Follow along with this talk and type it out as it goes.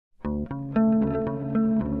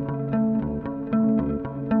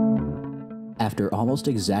After almost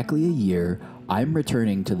exactly a year, I'm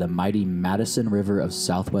returning to the mighty Madison River of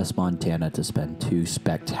southwest Montana to spend 2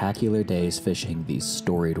 spectacular days fishing these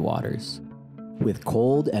storied waters. With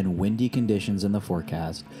cold and windy conditions in the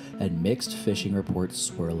forecast and mixed fishing reports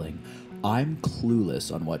swirling, I'm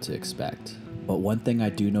clueless on what to expect. But one thing I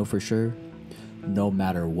do know for sure, no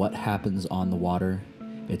matter what happens on the water,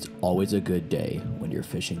 it's always a good day when you're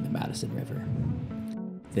fishing the Madison River.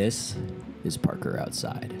 This is Parker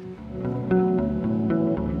Outside.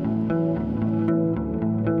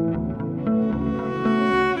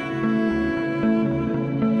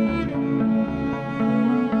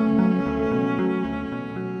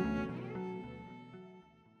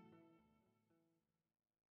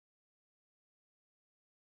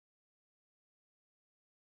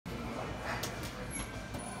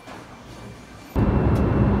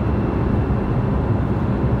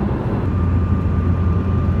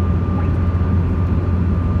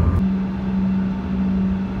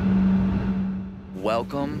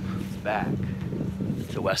 Welcome back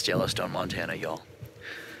to West Yellowstone, Montana, y'all.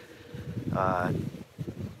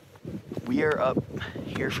 We are up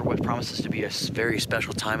here for what promises to be a very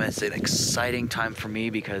special time. It's an exciting time for me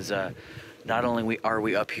because not only are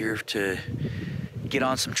we up here to get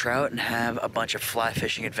on some trout and have a bunch of fly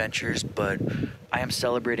fishing adventures, but I am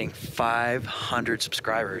celebrating 500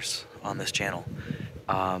 subscribers on this channel,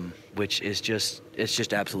 which is just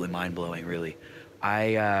absolutely mind-blowing, really.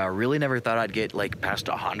 I really never thought I'd get like past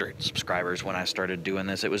 100 subscribers when I started doing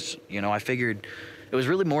this. It was, I figured it was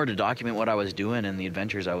really more to document what I was doing and the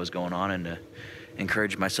adventures I was going on, and to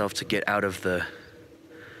encourage myself to get out of the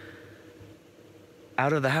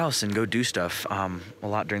house and go do stuff a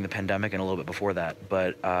lot during the pandemic and a little bit before that.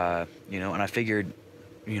 But and I figured,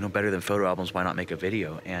 better than photo albums, why not make a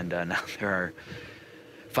video? And now there are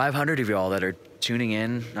 500 of y'all that are tuning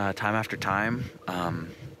in time after time.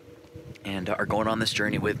 And are going on this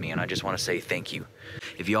journey with me, and I just want to say thank you.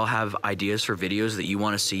 If y'all have ideas for videos that you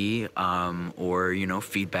want to see, or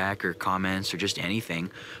feedback or comments or just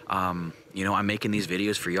anything, I'm making these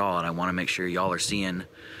videos for y'all, and I want to make sure y'all are seeing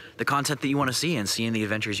the content that you want to see and seeing the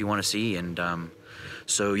adventures you want to see. And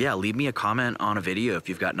so yeah, leave me a comment on a video if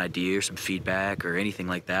you've got an idea or some feedback or anything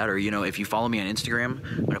like that. Or if you follow me on Instagram,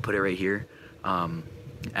 I'm gonna put it right here,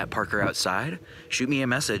 at Parker Outside. Shoot me a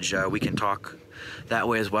message. We can talk that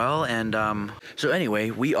way as well. And so anyway,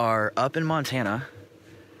 we are up in Montana,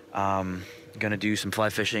 gonna do some fly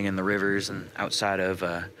fishing in the rivers and outside of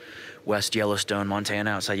West Yellowstone,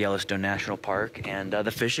 Montana, outside Yellowstone National Park. And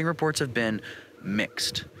the fishing reports have been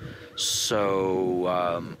mixed,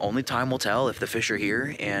 so only time will tell if the fish are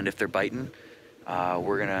here and if they're biting.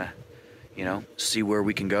 We're gonna see where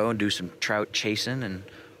we can go and do some trout chasing and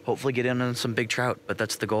hopefully get in on some big trout. But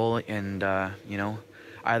that's the goal. And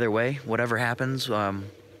either way, whatever happens,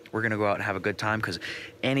 we're gonna go out and have a good time, because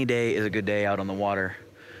any day is a good day out on the water,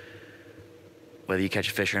 whether you catch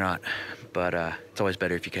a fish or not. But it's always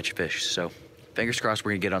better if you catch a fish. So fingers crossed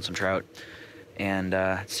we're gonna get on some trout and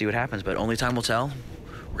see what happens. But only time will tell.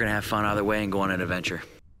 We're gonna have fun either way and go on an adventure.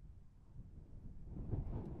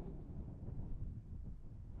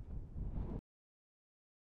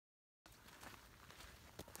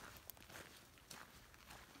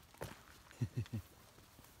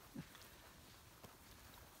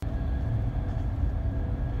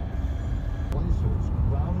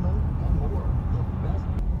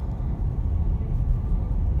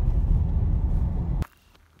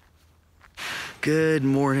 Good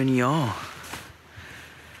morning, y'all.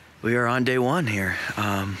 We are on day 1 here.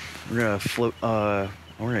 We're gonna float, we're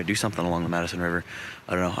gonna do something along the Madison River.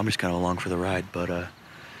 I don't know, I'm just kind of along for the ride, but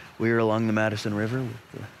we are along the Madison River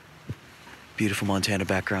with the beautiful Montana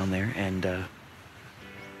background there, and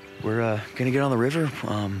we're gonna get on the river.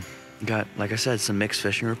 Got, like I said, some mixed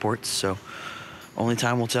fishing reports, so only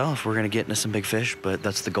time will tell if we're gonna get into some big fish, but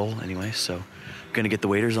that's the goal anyway. So I'm gonna get the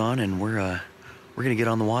waders on, and we're gonna get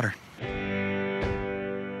on the water.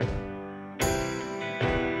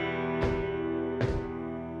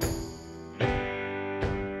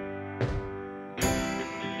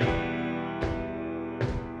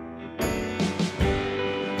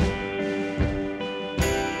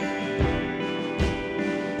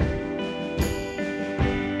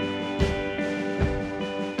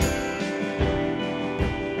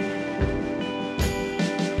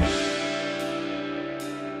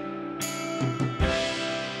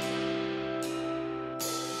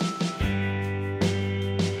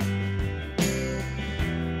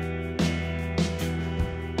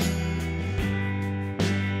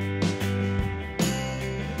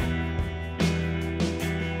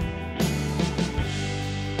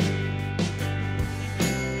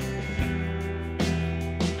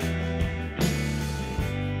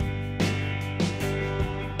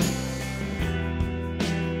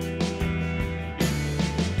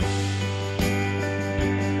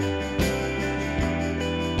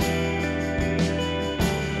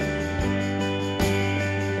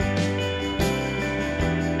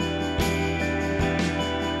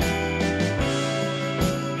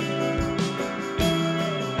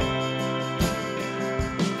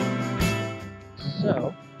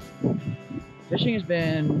 Fishing has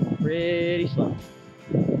been pretty slow.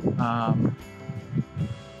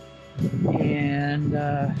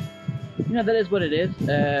 You know, that is what it is.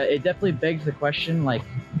 It definitely begs the question, like,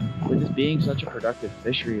 with this being such a productive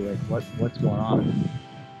fishery, like, what's going on?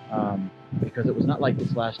 Because it was not like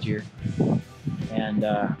this last year. And,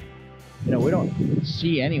 you know, we don't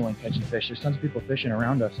see anyone catching fish. There's tons of people fishing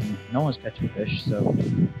around us, and no one's catching fish. So,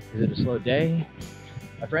 is it a slow day?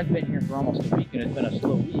 My friend's been here for almost a week, and it's been a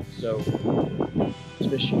slow week. So,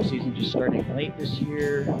 this fishing season just starting late this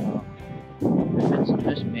year. There's been some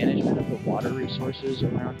mismanagement of the water resources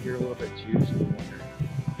around here a little bit too. So we wonder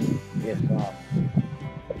if the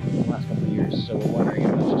last couple of years. So we're wondering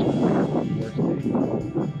if that's just worse.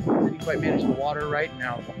 They didn't quite manage the water right.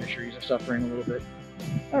 Now the fisheries are suffering a little bit.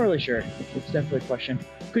 Not really sure. It's definitely a question.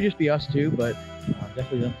 Could just be us too, but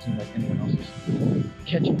definitely doesn't seem like anyone else is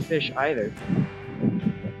catching fish either.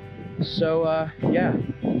 So yeah,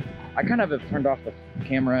 I kind of have turned off the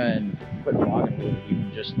camera and quit vlogging a little bit,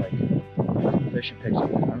 even just like fishing pics. I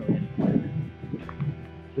don't really enjoy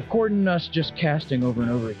recording us just casting over and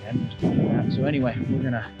over again. Just doing that. So anyway, we're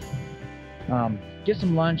gonna get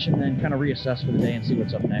some lunch and then kind of reassess for the day and see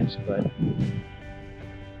what's up next. But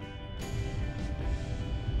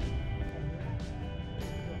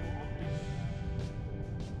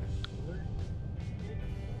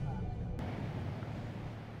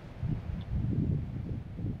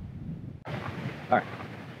all right.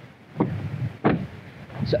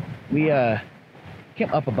 So we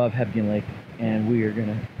came up above Hebgen Lake, and we are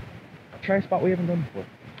gonna try a spot we haven't done before.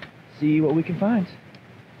 See what we can find.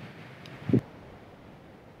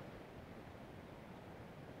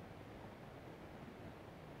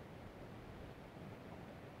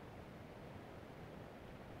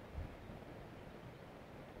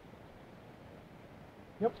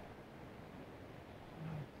 Yep.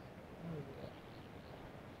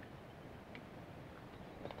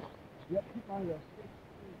 Yep, keep on going.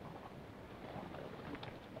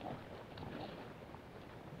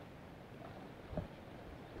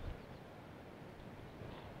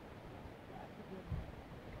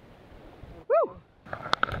 Woo!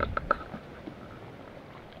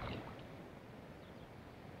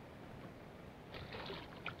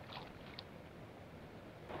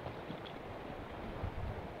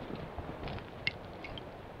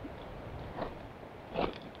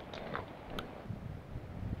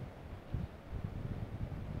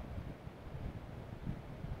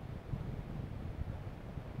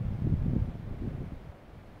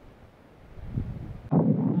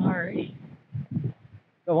 Alrighty.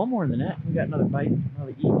 Got one more in the net. We got another bite,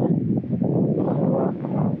 another eat. So,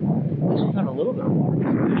 at least we found a little bit of water with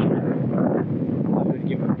some fish in it. I'm going to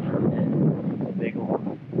give it a big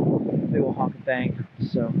old honking thing.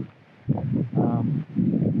 So,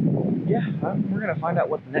 yeah, we're going to find out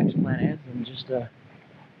what the next plan is and just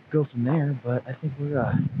go from there. But I think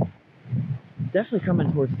we're definitely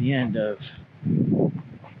coming towards the end of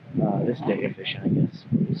this day of fishing, I guess.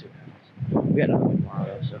 We'll see what happens. We got another one tomorrow,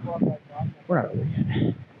 though, so we're not over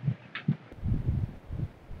yet.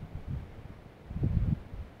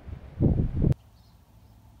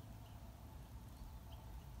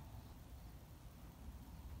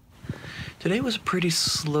 Today was a pretty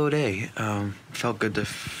slow day. Felt good to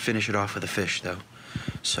finish it off with a fish, though.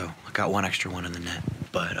 So I got one extra one in the net.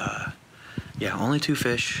 But yeah, only 2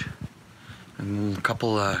 fish, and a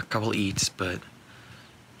couple eats. But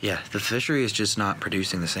yeah, the fishery is just not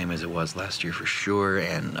producing the same as it was last year for sure.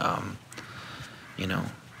 And you know,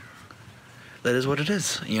 that is what it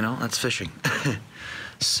is. You know, that's fishing.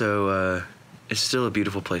 So it's still a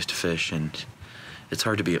beautiful place to fish, and it's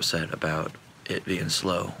hard to be upset about it being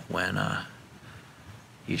slow when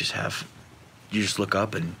you just look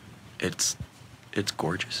up and it's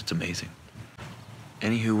gorgeous. It's amazing.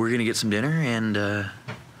 Anywho, we're gonna get some dinner, and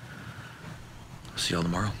see y'all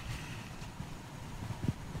tomorrow.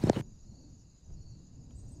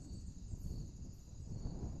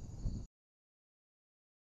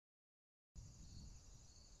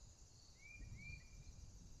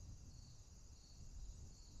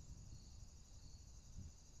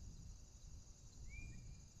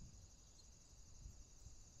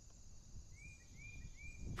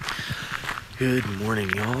 Good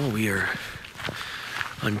morning, y'all. We are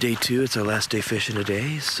on day 2. It's our last day fishing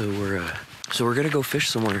today, so we're gonna go fish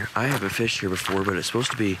somewhere. I haven't fished here before, but it's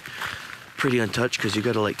supposed to be pretty untouched because you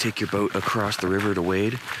gotta like take your boat across the river to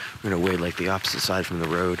wade. We're gonna wade like the opposite side from the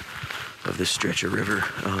road of this stretch of river,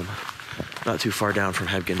 not too far down from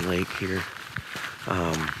Hebgen Lake here.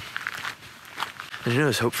 And who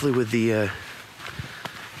knows? Hopefully, with the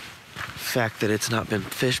fact that it's not been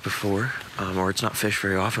fished before, or it's not fished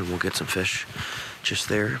very often, we'll get some fish just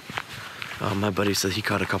there. My buddy said he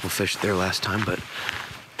caught a couple fish there last time, but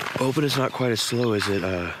hoping it's not quite as slow as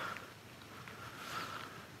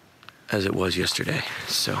it was yesterday.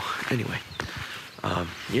 So anyway,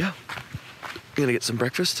 yeah, I'm gonna get some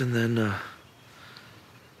breakfast and then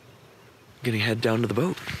gonna head down to the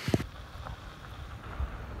boat.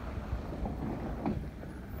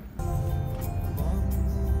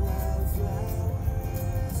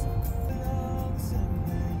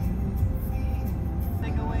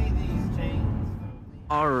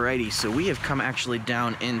 Alrighty, so we have come actually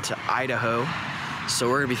down into Idaho. So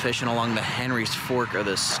we're gonna be fishing along the Henry's Fork of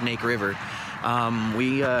the Snake River.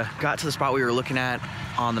 We got to the spot we were looking at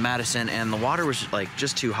on the Madison, and the water was like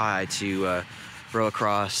just too high to row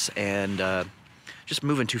across, and just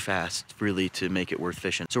moving too fast really to make it worth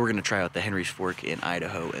fishing. So we're gonna try out the Henry's Fork in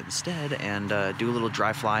Idaho instead, and do a little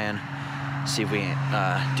dry fly-in, see if we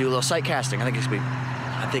do a little sight casting. I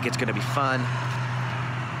think it's gonna be fun.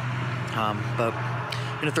 But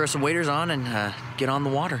I'm gonna throw some waders on and get on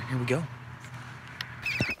the water. Here we go.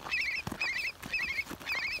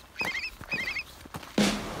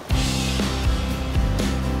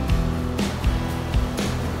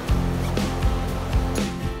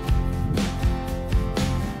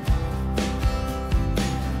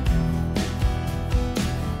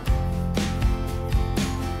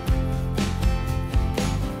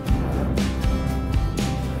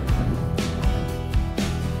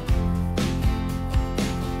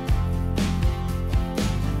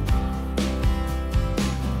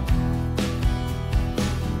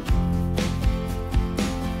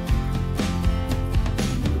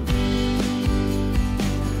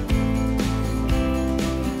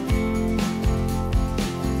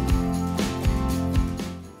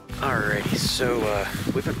 Alrighty, so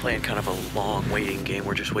we've been playing kind of a long waiting game.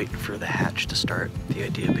 We're just waiting for the hatch to start. The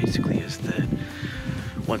idea basically is that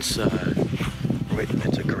once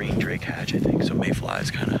it's a green drake hatch, I think, so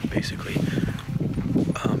mayflies kind of basically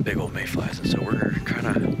big old mayflies, and so we're kind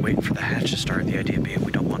of waiting for the hatch to start. The idea being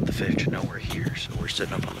we don't want the fish to know we're here, so we're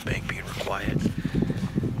sitting up on the bank being real quiet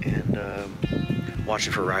and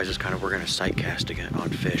watching for rises. Kind of, we're going to sight cast again on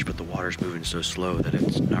fish, but the water's moving so slow that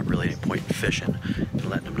it's not really any point in fishing and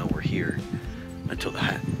letting them know we're here until the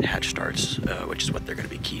hatch starts, which is what they're going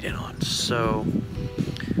to be keyed in on. So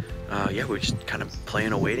yeah, we're just kind of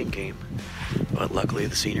playing a waiting game, but luckily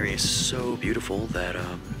the scenery is so beautiful that I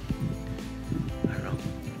don't know,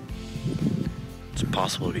 it's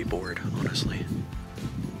impossible to be bored, honestly.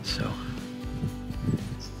 So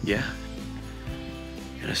yeah,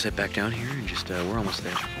 gonna sit back down here and just we're almost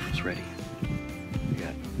there, almost ready. We got,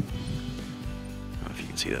 I don't know if you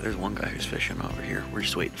can see that, there's one guy who's fishing over here. We're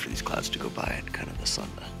just waiting for these clouds to go by and kind of the sun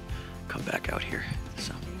to come back out here.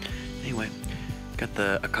 So anyway, got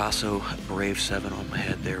the Acaso Brave 7 on my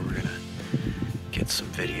head there. We're gonna get some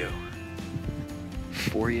video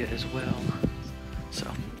for you as well. So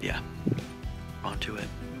yeah, on to it.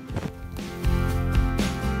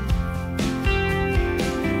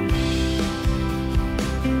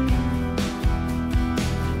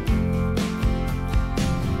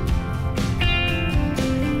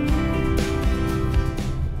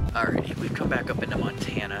 Alrighty, we've come back up into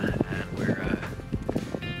Montana, and we're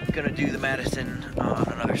gonna do the Madison on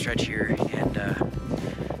another stretch here, and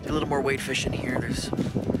do a little more wade fishing here. There's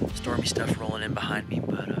some stormy stuff rolling in behind me,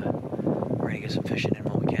 but we're gonna get some fishing in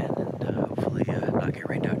when we can, and hopefully not get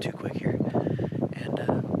rained out too quick here,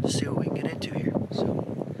 and just see what we can get into here. So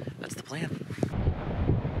that's the plan.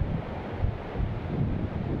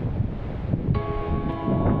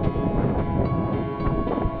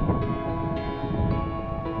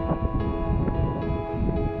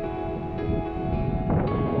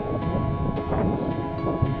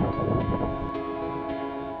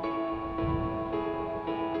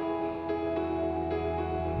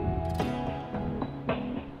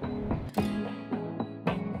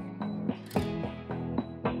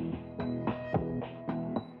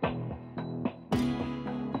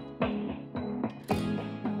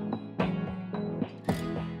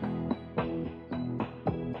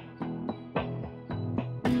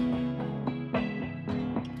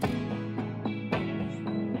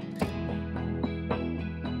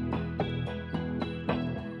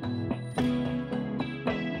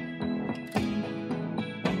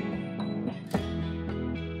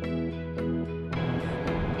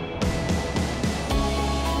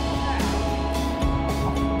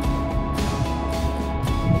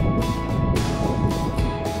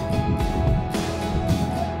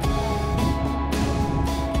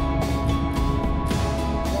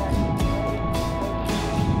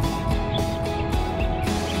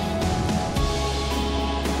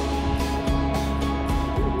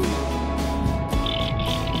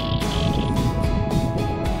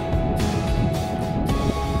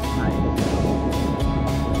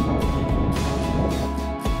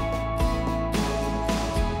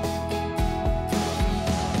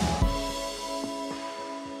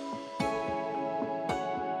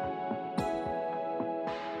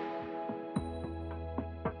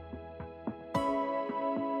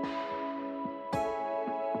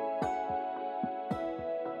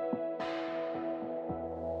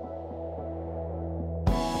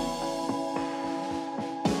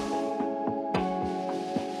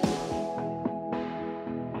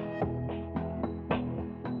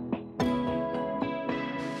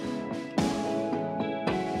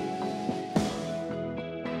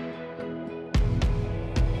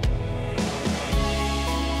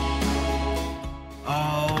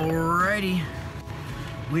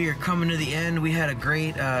 coming to the end. We had a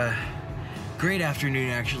great great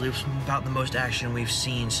afternoon, actually. It was about the most action we've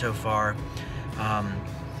seen so far.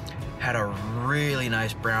 Had a really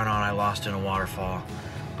nice brown on I lost in a waterfall,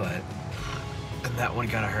 but that one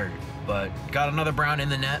kind of hurt. But got another brown in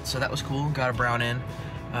the net, so that was cool. Got a brown in,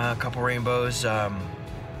 a couple rainbows.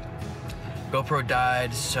 GoPro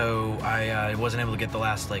died, so I wasn't able to get the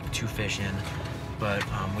last like 2 fish in, but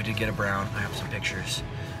we did get a brown. I have some pictures,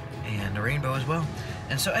 and a rainbow as well.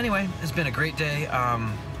 And so anyway, it's been a great day.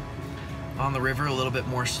 On the river, a little bit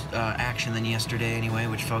more action than yesterday anyway,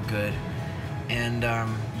 which felt good. And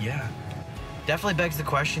yeah, definitely begs the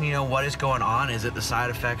question, you know, what is going on? Is it the side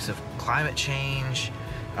effects of climate change?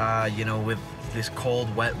 You know, with this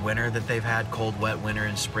cold, wet winter that they've had, cold, wet winter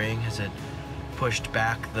in spring, has it pushed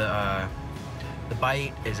back the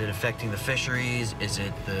bite? Is it affecting the fisheries? Is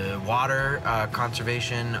it the water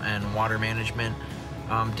conservation and water management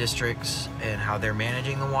districts and how they're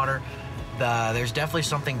managing the water? There's definitely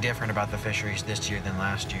something different about the fisheries this year than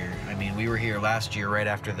last year. I mean, we were here last year right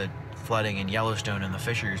after the flooding in Yellowstone, and the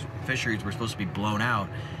fisheries were supposed to be blown out,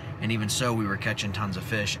 and even so we were catching tons of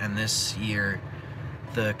fish. And this year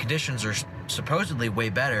the conditions are supposedly way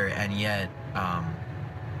better, and yet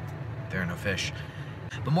there are no fish.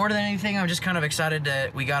 But more than anything, I'm just kind of excited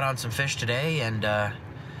that we got on some fish today, and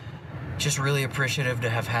just really appreciative to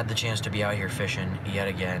have had the chance to be out here fishing yet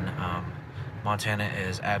again. Montana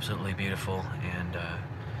is absolutely beautiful, and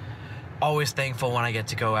always thankful when I get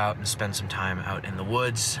to go out and spend some time out in the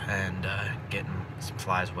woods and getting some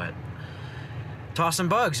flies wet, tossing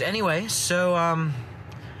bugs. Anyway, so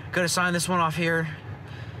gonna sign this one off here.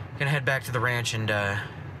 Gonna head back to the ranch and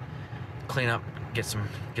clean up, get some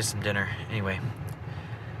dinner. Anyway,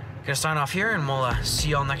 gonna sign off here, and we'll see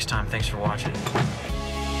y'all next time. Thanks for watching.